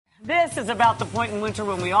This is about the point in winter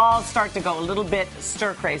when we all start to go a little bit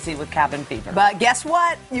stir-crazy with cabin fever. But guess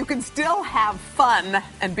what? You can still have fun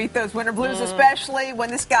and beat those winter blues, especially when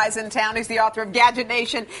this guy's in town. He's the author of Gadget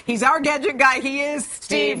Nation. He's our gadget guy. He is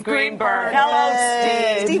Steve Greenberg.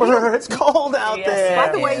 Hello, Steve. It's cold out there. By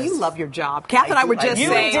the way, you love your job. Kath and I were just You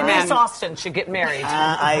saying. and Denise Austin should get married.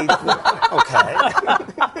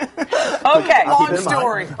 Okay. Long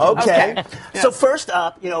story. Okay. So first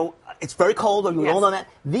up, it's very cold. You all know that.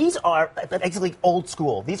 These are basically old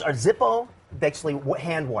school. These are Zippo, basically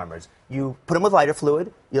hand warmers. You put them with lighter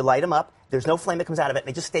fluid. You light them up. There's no flame that comes out of it.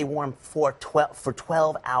 They just stay warm for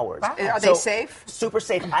 12 hours. Wow. Are they safe? Super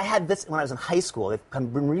safe. I had this when I was in high school. They've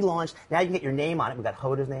been relaunched. Now you can get your name on it. We've got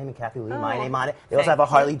Hoda's name and Kathie Lee, my name on it. They also have a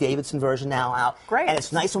Harley Davidson version now out. Great. And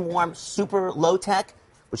it's nice and warm, super low tech,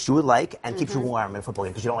 which you would like, and keeps you warm in a football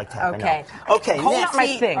game because you don't like tech. Okay. I know. Okay. Cold next,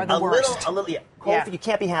 feet are the worst. A little, yeah. Cold feet, you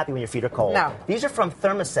can't be happy when your feet are cold. No. These are from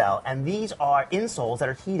Thermacell, and these are insoles that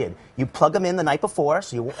are heated. You plug them in the night before,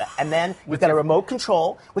 and then you've got a remote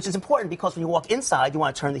control, which is important because when you walk inside, you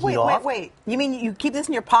want to turn the heat off. Wait. You mean you keep this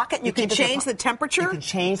in your pocket and you can change the temperature? You can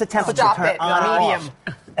change the temperature. Stop turn it. on Medium.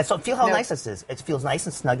 Off. And so feel how nice this is. It feels nice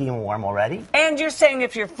and snuggy and warm already. And you're saying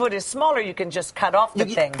if your foot is smaller, you can just cut off the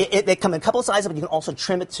thing. They come in a couple of sizes, but you can also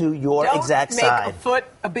trim it to your exact size. Don't make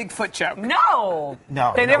a big foot joke. No.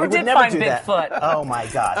 They never did find Bigfoot. Oh, my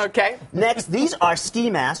gosh. Okay. Next, these are ski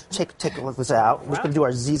masks. Take a look this out. We're just going to do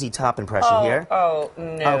our ZZ Top impression here. Oh,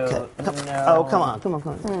 no. Okay. No. Oh, come on.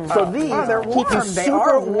 So these keep you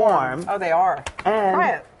super warm. Oh, they are. And Try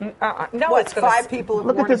it. No, it's 5 people have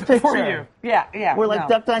look at worn this it before picture. you. Yeah. We're like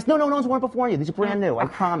duck dice. No one's worn before you. These are brand new. I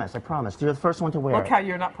promise. You're the first one to wear Look it. how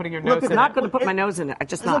you're not putting your nose in it. I'm not going to put my nose in it. I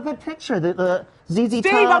just It's a not. good picture. The ZZ Top.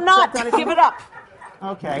 Steve, I'm not. Give it up.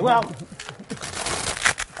 Okay, well.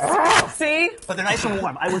 See? But they're nice and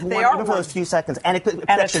warm. I was warm are even for those few seconds. And it And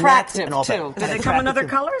protects your neck attractive, and all too. that. Do they come in other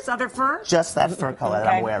colors, other fur? Just that fur color that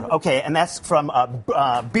I'm aware of. Okay, and that's from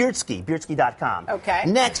beardski.com. Okay.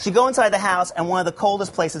 Next, you go inside the house, and one of the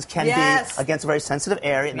coldest places can be against a very sensitive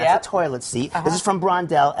area, and that's the toilet seat. This is from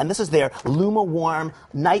Brondell, and this is their Luma Warm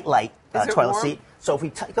Nightlight toilet seat. So if we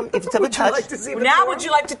touch, Now, would you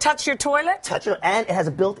like to touch your toilet? touch it, and it has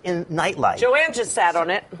a built-in nightlight. Joanne just sat on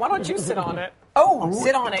it. Why don't you sit on it? Oh,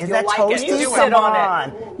 sit on it. Is You'll that like toasty? it. You Come sit on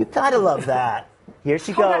on. You gotta love that. Here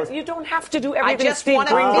she goes. You don't have to do everything. just Steve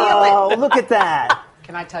wanna Greenberg. feel it. Oh, look at that.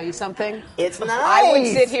 Can I tell you something? It's nice. I would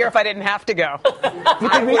sit here if I didn't have to go. You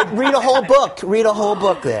can read a whole book. Read a whole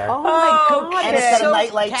book there. Oh, my God. And it's got a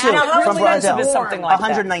nightlight, too, Now, how from expensive is Brondell. something like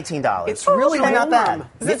that? $119. It's really not bad.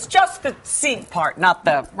 It's just the seat part, not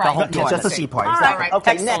the whole Yeah, toilet. just the seat part. All Exactly. right,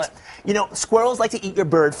 Okay, excellent. next. Squirrels like to eat your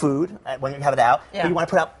bird food when you have it out, but you want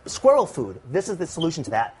to put out squirrel food. This is the solution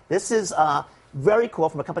to that. This is very cool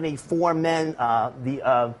from a company for men,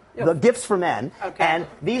 the Gifts for Men. Okay. And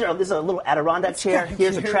this is a little Adirondack chair.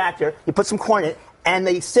 Here's a tractor. You put some corn in it, and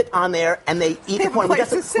they sit on there and they eat the corn. We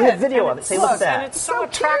have video of it. Say, look at that. And it's so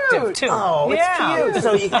attractive, too. Oh, it's cute.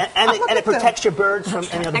 So and it protects your birds from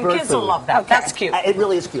any of the And bird kids food. will love that. That's cute. It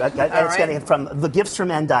really is cute. It's getting it from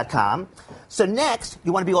thegiftsformen.com. So next,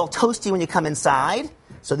 you want to be all toasty when you come inside.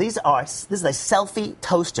 So this is a selfie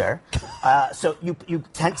toaster. So you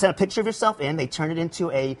send a picture of yourself in. They turn it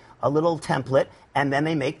into a little template, and then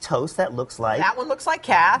they make toast that looks like. That one looks like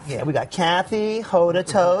Kath. Yeah, we got Kathie, Hoda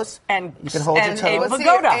toast. And you can hold your toast. Abe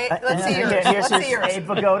Vigoda. Let's see yours. Here's Abe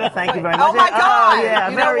Vigoda. Thank you very much. Oh, my God. Oh, yeah,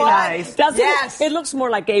 You know very what? nice. Doesn't it? It looks more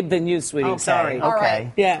like Abe than you, sweetie. Okay, Sorry. All okay.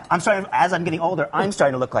 right. Yeah. I'm starting, as I'm getting older, I'm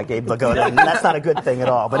starting to look like Abe Vigoda, and that's not a good thing at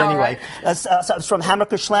all. But anyway, so it's from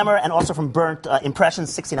Hammaker Schlemmer and also from Burnt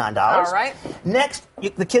Impressions, $69. All right. Next,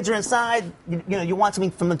 the kids are inside. You want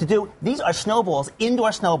something for them to do. These are snowballs,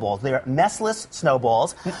 indoor snowballs. They're messless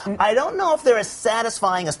snowballs. I don't know if they're as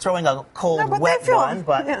satisfying as throwing a cold, wet one,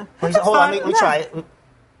 but hold on, let me try it.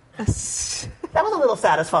 That was a little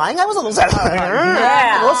satisfying. I was a little satisfying.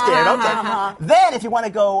 Yeah. A little scared. Okay. Then, if you want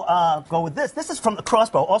to go with this is from the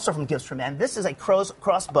Crossbow, also from Gifts for Men. This is a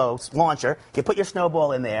Crossbow launcher. You put your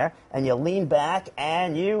snowball in there, and you lean back,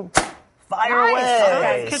 and you fire away.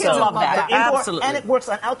 Okay. Kids love that. Absolutely. And it works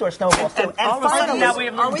on outdoor snowballs, too. And all of a sudden, finally, now we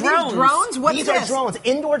have Are these drones? What's these this? are drones,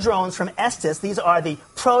 indoor drones from Estes. These are the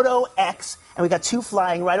Proto X, and we got 2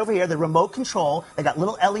 flying right over here. The remote control. They got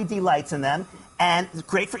little LED lights in them, and it's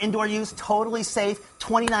great for indoor use. Totally safe.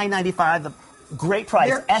 $29.95. The great price.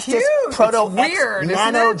 They're Estes cute. Proto It's X weird, isn't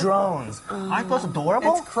Nano it? drones. Aren't those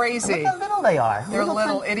adorable? It's crazy. Look how little they are. They're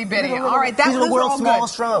little itty bitty. Little- All right, these are the those are world's all good.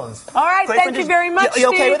 smallest drones. All right, Great thank for you very much, You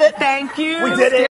okay Steve. with it? Thank you. We did it.